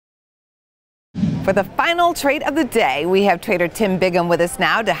For the final trade of the day, we have trader Tim Biggam with us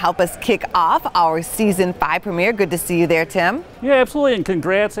now to help us kick off our Season 5 premiere. Good to see you there, Tim. Yeah, absolutely, and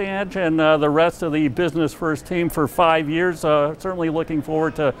congrats, Ange, and the rest of the Business First team for 5 years. Certainly looking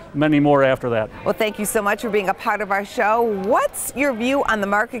forward to many more after that. Well, thank you so much for being a part of our show. What's your view on the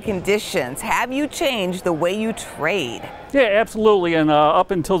market conditions? Have you changed the way you trade? Yeah, absolutely, and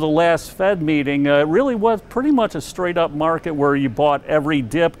up until the last Fed meeting, it really was pretty much a straight-up market where you bought every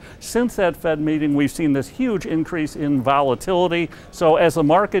dip. Since that Fed meeting, we've seen this huge increase in volatility. So as the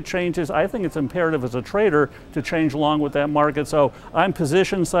market changes, I think it's imperative as a trader to change along with that market. So I'm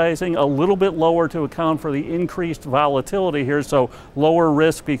position sizing a little bit lower to account for the increased volatility here, so lower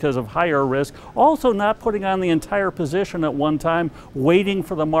risk because of higher risk. Also not putting on the entire position at one time, waiting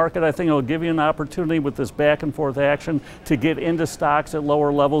for the market. I think it'll give you an opportunity with this back and forth action to get into stocks at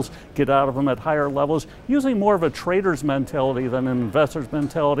lower levels, get out of them at higher levels, using more of a trader's mentality than an investor's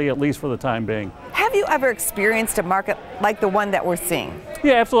mentality, at least for the time being. Have you ever experienced a market like the one that we're seeing?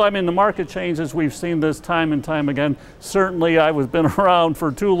 Yeah, absolutely. I mean, the market changes. We've seen this time and time again. Certainly, I've been around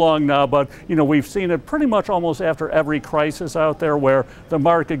for too long now, but we've seen it pretty much almost after every crisis out there where the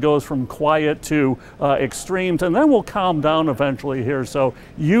market goes from quiet to extremes, and then will calm down eventually here. So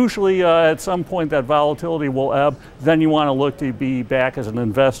usually at some point that volatility will ebb. Then you want to look to be back as an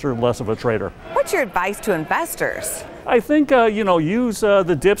investor, less of a trader. What's your advice to investors? I think, use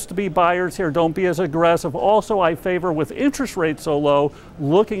the dips to be buyers here. Don't be as aggressive. Also, I favor, with interest rates so low,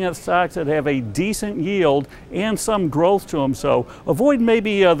 looking at stocks that have a decent yield and some growth to them. So avoid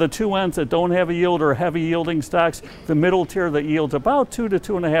maybe the two ends that don't have a yield or heavy yielding stocks. The middle tier that yields about 2 to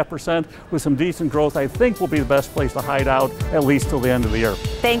 2.5% with some decent growth, I think will be the best place to hide out, at least till the end of the year.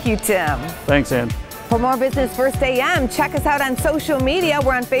 Thank you, Tim. Thanks, Ann. For more Business First AM, check us out on social media.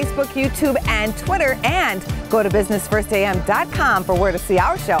 We're on Facebook, YouTube, and Twitter. And go to businessfirstam.com for where to see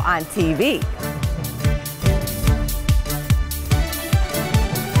our show on TV.